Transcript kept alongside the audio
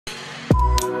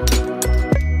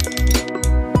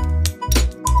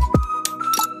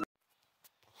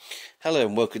Hello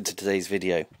and welcome to today's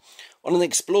video. On an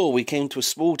explore we came to a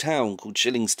small town called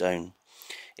Shillingstone.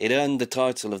 It earned the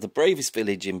title of the bravest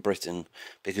village in Britain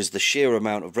because of the sheer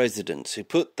amount of residents who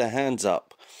put their hands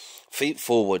up, feet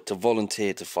forward to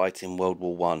volunteer to fight in World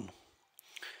War I.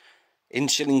 In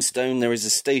Shillingstone there is a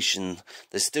station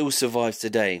that still survives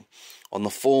today on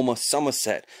the former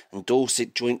Somerset and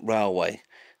Dorset Joint Railway,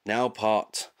 now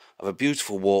part of a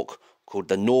beautiful walk called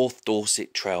the North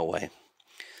Dorset Trailway.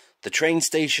 The train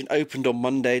station opened on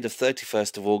Monday the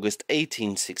 31st of August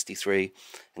 1863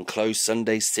 and closed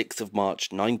Sunday 6th of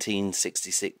March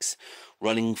 1966,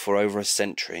 running for over a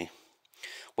century.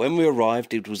 When we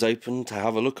arrived it was open to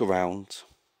have a look around.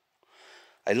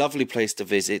 A lovely place to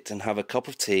visit and have a cup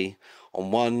of tea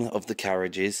on one of the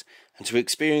carriages and to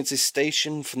experience this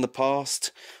station from the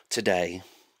past today.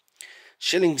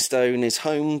 Shillingstone is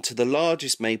home to the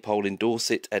largest maypole in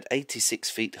Dorset at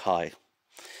 86 feet high.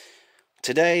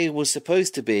 Today was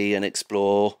supposed to be an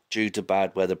explore due to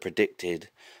bad weather predicted,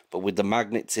 but with the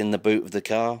magnets in the boot of the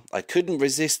car, I couldn't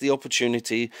resist the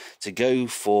opportunity to go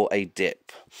for a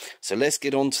dip. So let's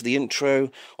get on to the intro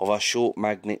of our short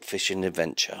magnet fishing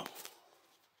adventure.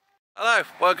 Hello,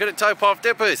 welcome to Towpath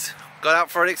Dippers. Got out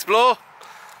for an explore.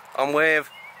 I'm with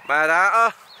Mad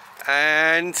Hatter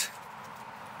and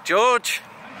George.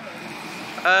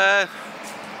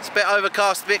 It's a bit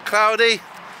overcast, a bit cloudy.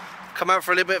 Come out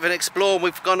for a little bit of an explore and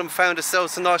we've gone and found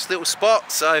ourselves a nice little spot,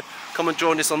 so come and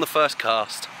join us on the first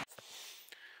cast.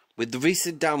 With the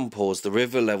recent downpours the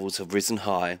river levels have risen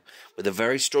high. With a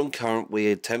very strong current we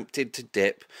attempted to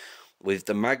dip, with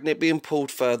the magnet being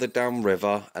pulled further down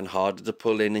river and harder to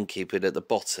pull in and keep it at the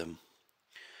bottom.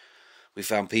 We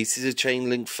found pieces of chain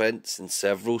link fence and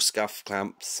several scuff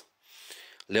clamps,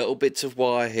 little bits of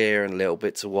wire here and little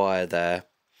bits of wire there.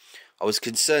 I was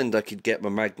concerned I could get my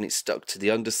magnet stuck to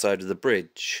the underside of the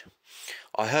bridge.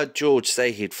 I heard George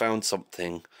say he'd found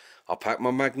something. I packed my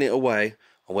magnet away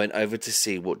and went over to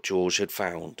see what George had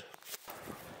found.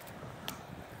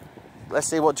 Let's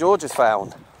see what George has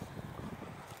found.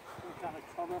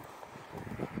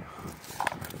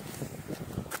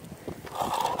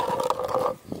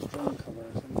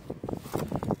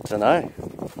 Dunno.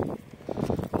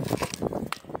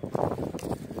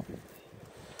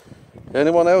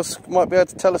 Anyone else might be able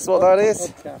to tell us what that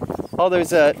is? Hubcap. Oh,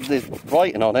 there's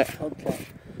writing on it. Hubcap.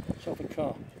 It's off a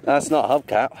car. That's not a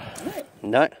hubcap. Isn't it?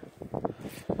 No.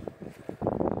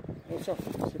 It's off.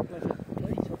 It's a bloody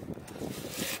plate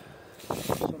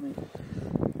off. Something.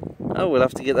 Oh, we'll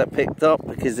have to get that picked up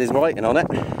because there's writing on it.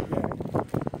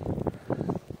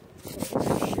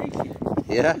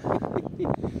 Yeah. Yeah.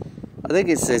 I think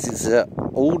it says it's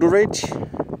Alderidge.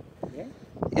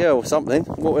 Yeah, or something.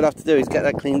 What we'll have to do is get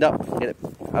that cleaned up,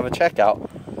 have a check out.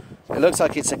 It looks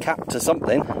like it's a cap to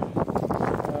something.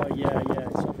 Oh yeah,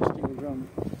 it's off a steel drum.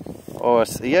 Or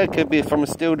yeah, it could be from a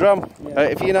steel drum. Yeah.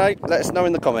 If you know, let us know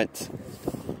in the comments.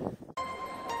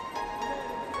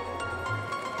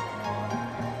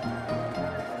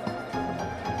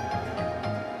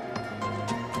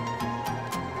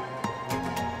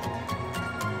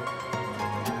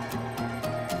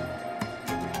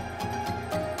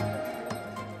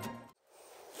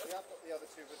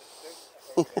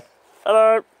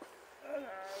 Hello.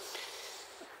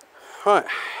 Right.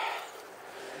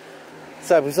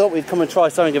 So we thought we'd come and try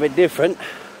something a bit different.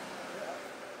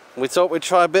 We thought we'd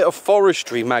try a bit of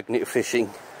forestry magnet fishing.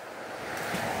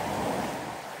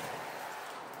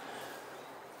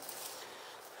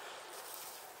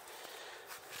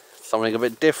 Something a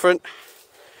bit different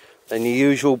than your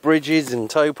usual bridges and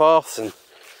towpaths and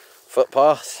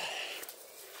footpaths.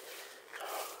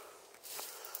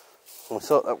 We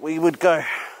thought that we would go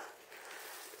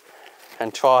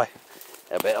and try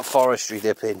a bit of forestry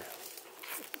dipping.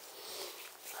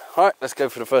 Alright, let's go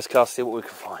for the first cast, see what we can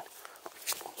find.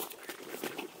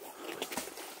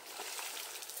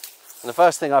 And the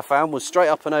first thing I found was straight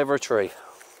up and over a tree.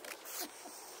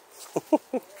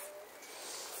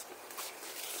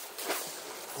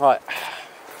 Right.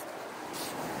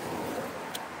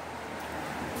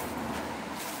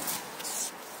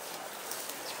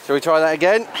 Shall we try that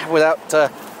again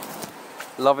without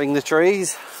loving the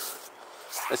trees?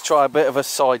 Let's try a bit of a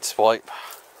side swipe.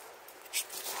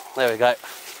 There we go.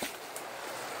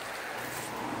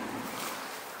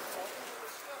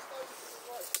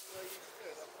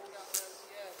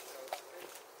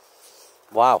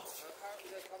 Wow.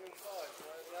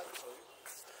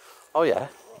 Oh yeah.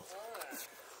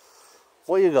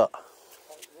 What you got?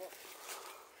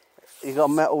 You got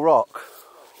metal rock?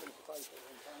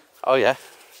 Oh yeah.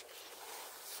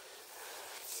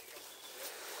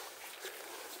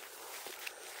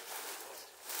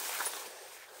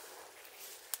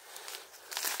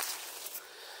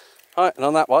 Right, and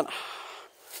on that one,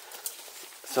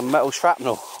 some metal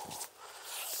shrapnel.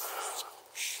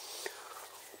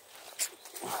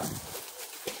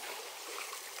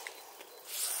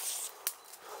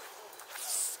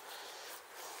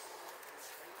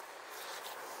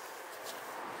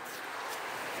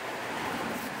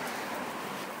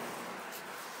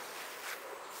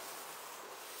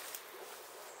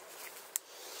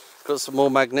 Got some more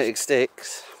magnetic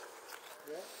sticks.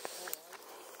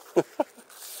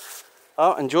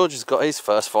 Oh, and George has got his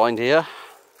first find here.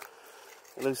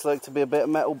 It looks like to be a bit of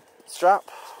metal strap.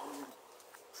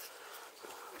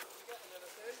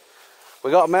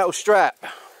 We got a metal strap.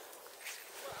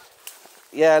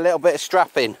 Yeah, a little bit of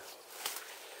strapping.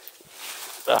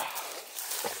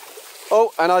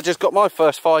 Oh, and I just got my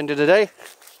first find of the day.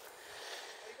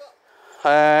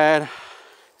 And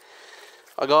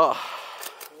I got...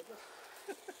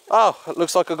 Oh, it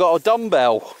looks like I got a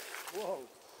dumbbell. Whoa.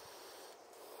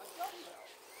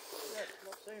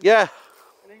 Yeah,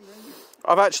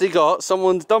 I've actually got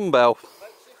someone's dumbbell.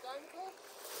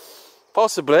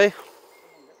 Possibly.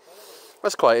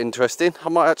 That's quite interesting. I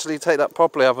might actually take that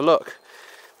properly, have a look.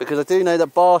 Because I do know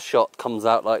that bar shot comes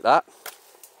out like that.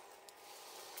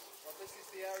 Well, this is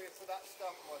the area for that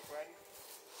stuff, my friend.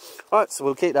 Right, so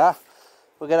we'll keep that.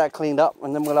 We'll get that cleaned up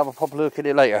and then we'll have a proper look at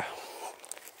it later.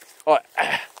 Right.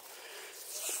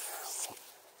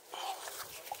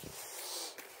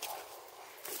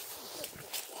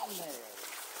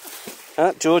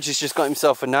 George has just got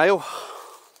himself a nail.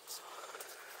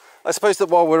 I suppose that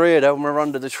while we're here though and we're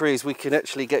under the trees we can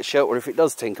actually get shelter if it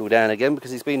does tinkle down again because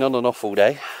he's been on and off all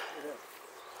day.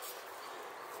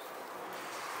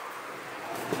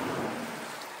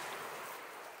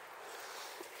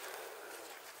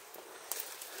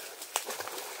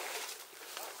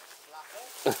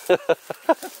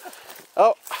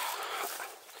 Oh,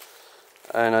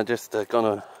 and I just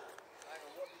gonna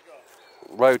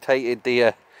rotated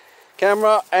the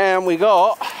camera and we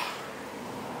got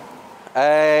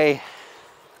a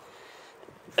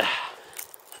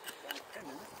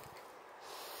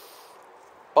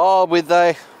bar with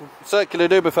a circular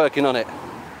dubiferkin on it.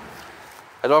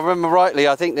 If I remember rightly,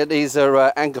 I think that these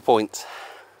are anchor points.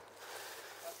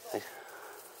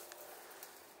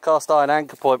 Cast iron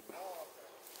anchor point.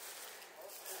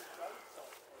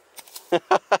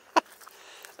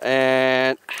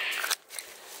 And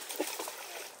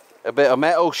a bit of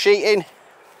metal sheeting.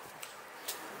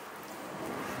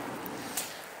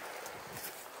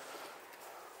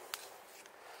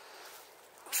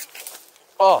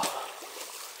 Oh,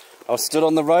 I stood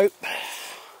on the rope.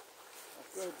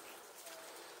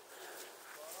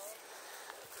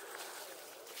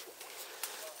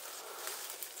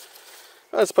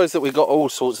 I suppose that we got all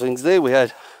sorts of things there. We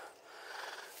had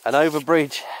an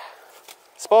overbridge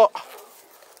spot.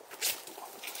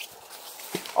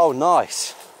 Oh,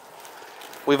 nice.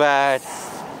 We've had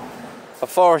a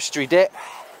forestry dip.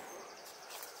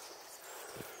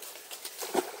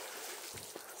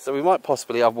 So we might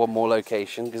possibly have one more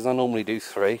location because I normally do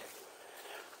 3.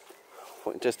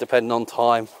 It just depends on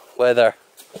time, weather,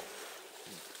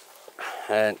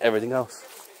 and everything else.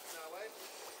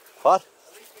 What?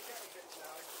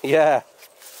 Yeah.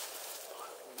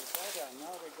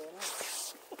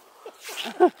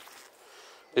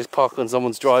 Just park on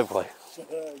someone's driveway. Yeah,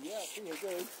 I think you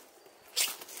do.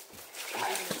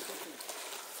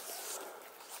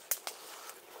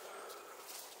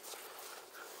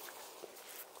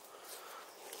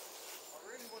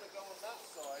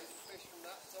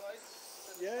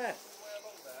 Yeah,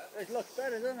 it looks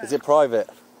better, doesn't it? Is it private?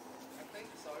 I think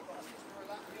so, but I think you're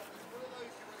allowed, it's one of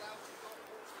those you're allowed to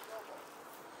go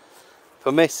on.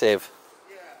 Permissive.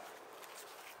 Yeah.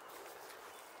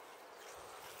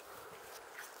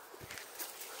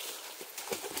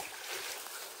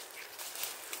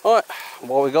 Alright,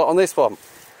 what we got on this one?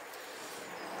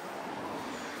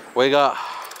 We got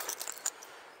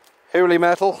Hooly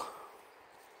metal,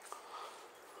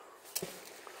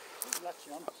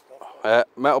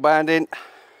 metal banding,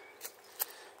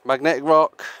 magnetic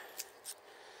rock,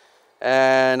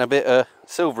 and a bit of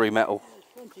silvery metal.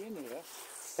 There's plenty in here.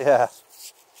 Yeah.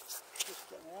 Just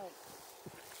getting out.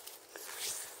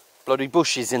 Bloody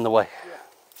bushes in the way.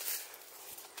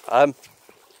 Yeah. In the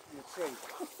tree.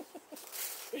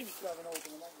 Trees grabbing hold of the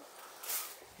magnet.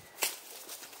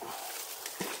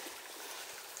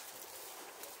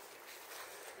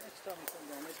 Next time we come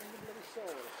down, they bring a bloody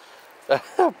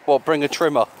sword. What, bring a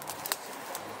trimmer?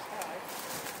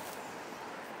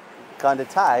 Kind of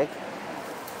tag?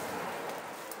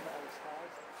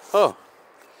 Oh,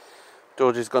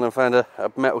 George has gone and found a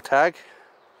metal tag.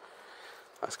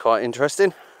 That's quite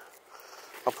interesting.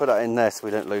 I'll put that in there so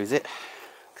we don't lose it.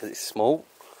 because it's small.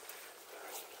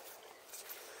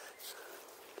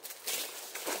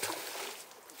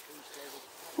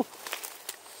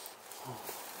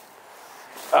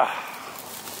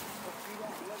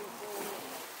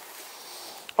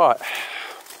 Right,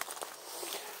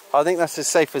 I think that's as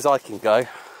safe as I can go.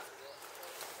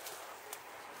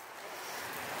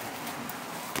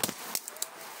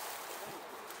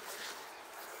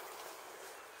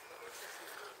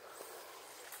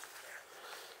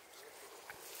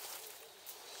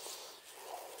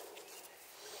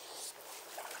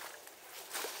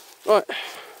 Right,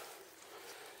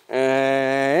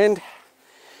 and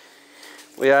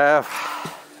we have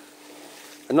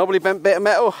a knobbly bent bit of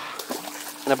metal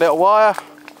and a bit of wire.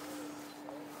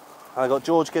 I got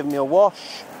George giving me a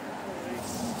wash.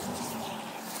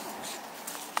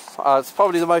 It's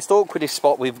probably the most awkwardest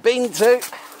spot we've been to.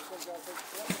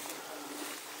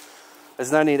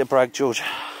 There's no need to brag, George.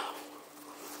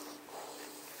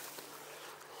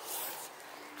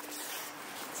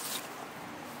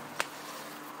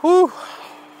 Whew.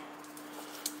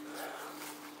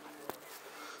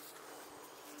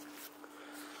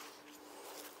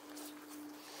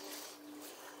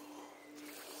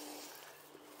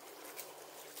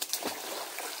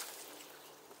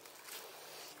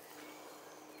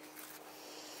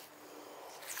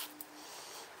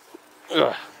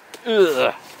 Ugh.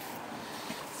 Ugh.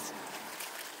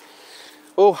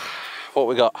 Oh, what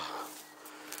we got?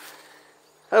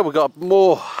 Oh, we got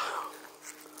more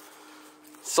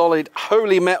solid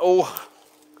holy metal,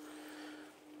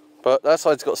 but that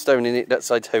side's got stone in it, that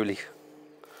side's holy.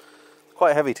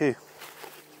 Quite heavy too.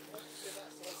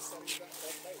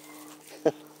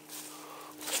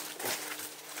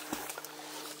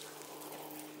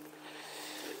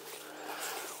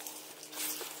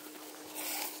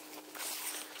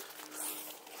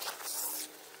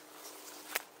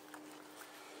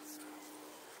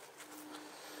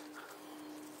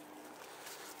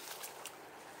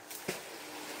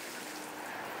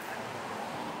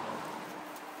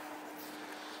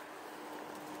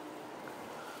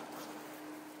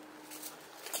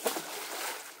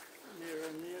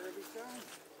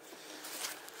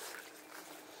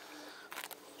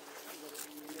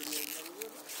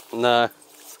 No.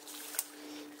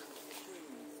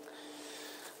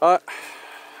 Alright,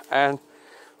 and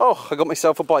oh, I got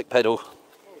myself a bike pedal.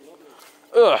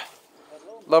 Ugh,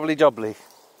 lovely jubbly.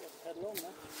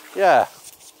 Yeah.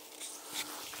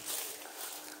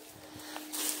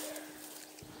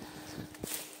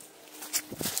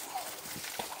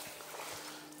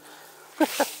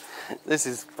 This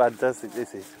is fantastic,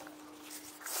 this is.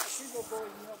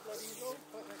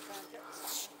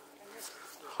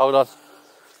 Hold on.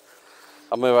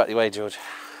 I'll move out the way, George.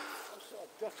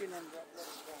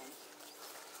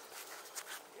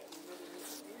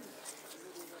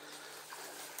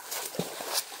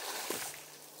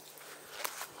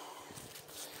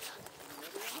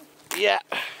 Yeah.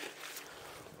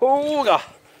 Oh, God.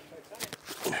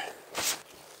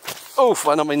 Oof,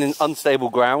 when I'm in unstable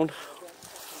ground.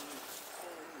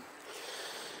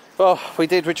 Well, we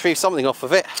did retrieve something off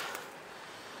of it.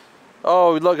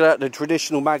 Oh, look at that, the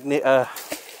traditional magnet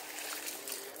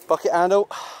bucket handle.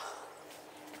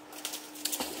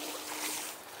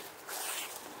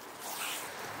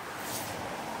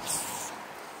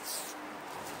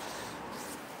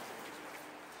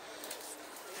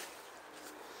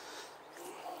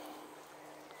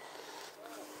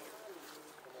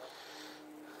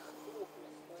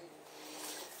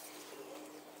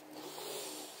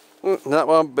 That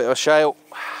one, bit of a shale.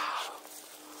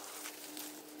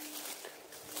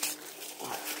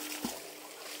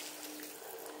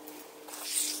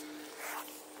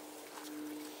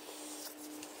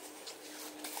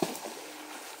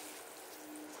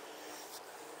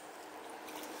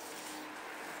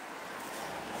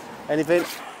 Anything?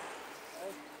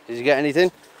 Did you get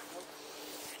anything?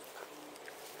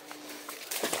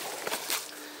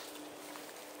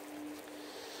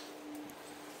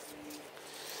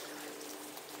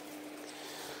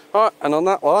 Alright, and on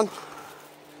that one,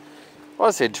 well,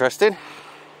 that's interesting.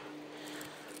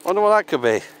 Wonder what that could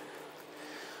be.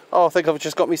 Oh, I think I've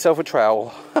just got myself a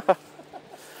trowel.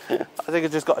 I think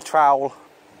I've just got a trowel.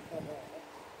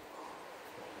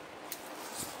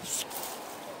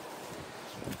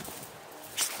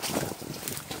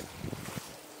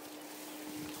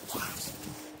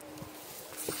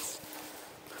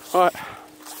 Right,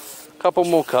 couple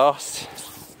more casts,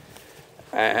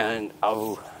 and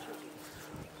I'll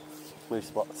move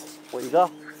spots. What you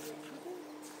got?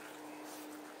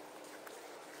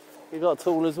 You got a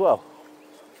tool as well?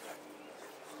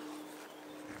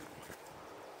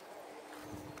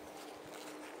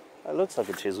 That looks like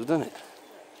a chisel, doesn't it?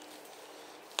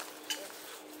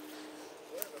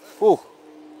 Oh,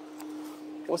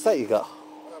 what's that you got?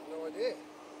 I have no idea.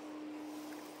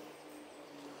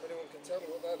 If anyone can tell me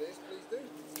what that is, please do.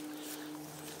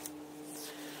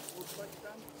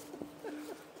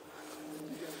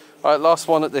 Right, last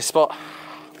one at this spot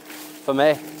for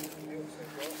me.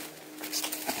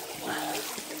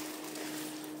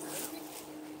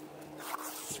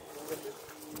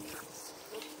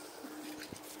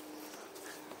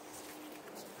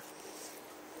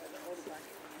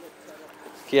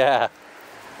 Yeah.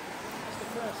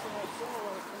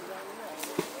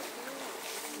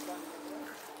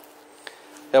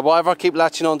 Yeah, whatever I keep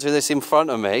latching onto this in front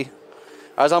of me,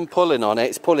 as I'm pulling on it,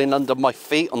 it's pulling under my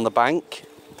feet on the bank.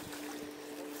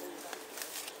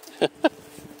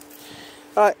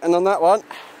 Right, and on that one,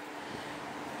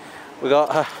 we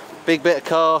got a big bit of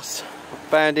cast,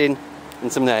 banding,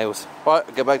 and some nails. Right,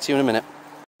 I'll get back to you in a minute.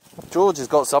 George has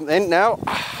got something now.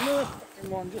 Another fucking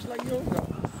one, just like yours got.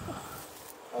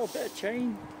 Oh, a bit of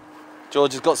chain.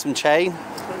 George has got some chain.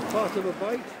 Like part of a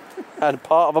bike. And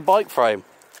part of a bike frame.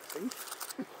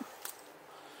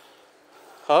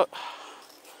 Oh.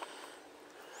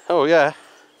 Oh yeah.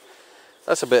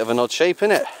 That's a bit of an odd shape,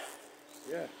 isn't it?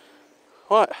 Yeah.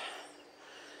 Right.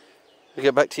 I'll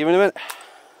get back to you in a minute.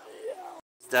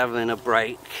 Just having a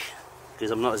break because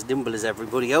I'm not as nimble as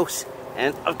everybody else,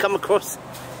 and I've come across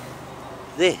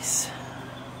this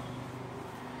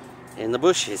in the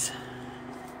bushes.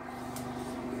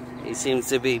 It seems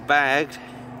to be bagged,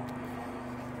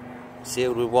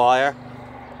 sealed with wire.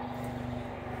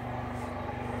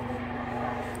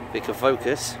 We can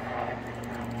focus.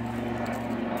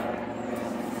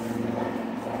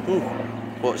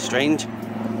 What a strange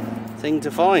thing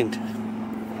to find.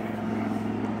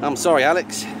 I'm sorry,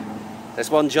 Alex. There's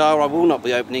one jar I will not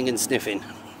be opening and sniffing.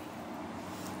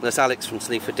 That's Alex from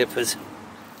Sleaford Dippers.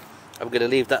 I'm going to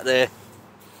leave that there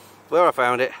where I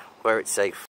found it, where it's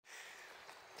safe.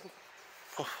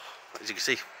 Oh, as you can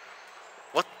see.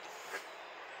 What?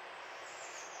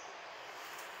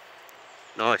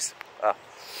 Nice. Ah.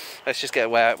 Let's just get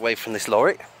away from this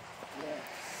lorry.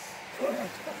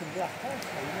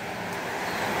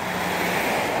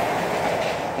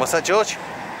 What's that, George?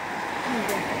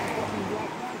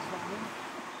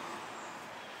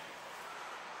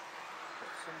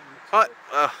 Right,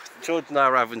 George and I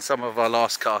are having some of our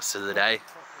last casts of the day.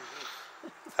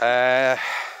 Oh,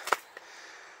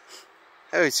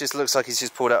 it just looks like he's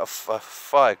just pulled out a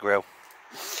fire grill.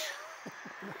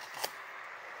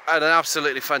 Had an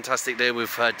absolutely fantastic day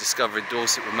with discovering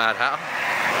Dorset with Mad Hatter.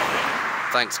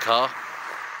 Thanks, Car.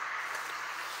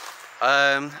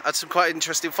 Had some quite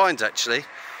interesting finds actually.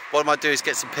 What I might do is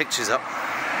get some pictures up,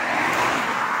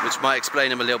 which might explain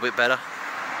them a little bit better.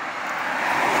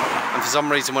 And for some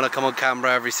reason, when I come on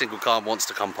camera, every single car wants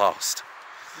to come past.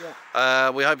 Yeah.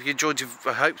 We hope you enjoyed.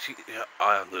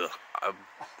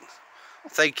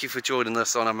 Thank you for joining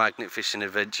us on a magnet fishing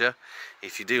adventure.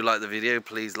 If you do like the video,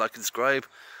 please like and subscribe,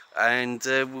 and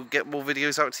we'll get more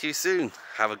videos out to you soon.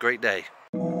 Have a great day.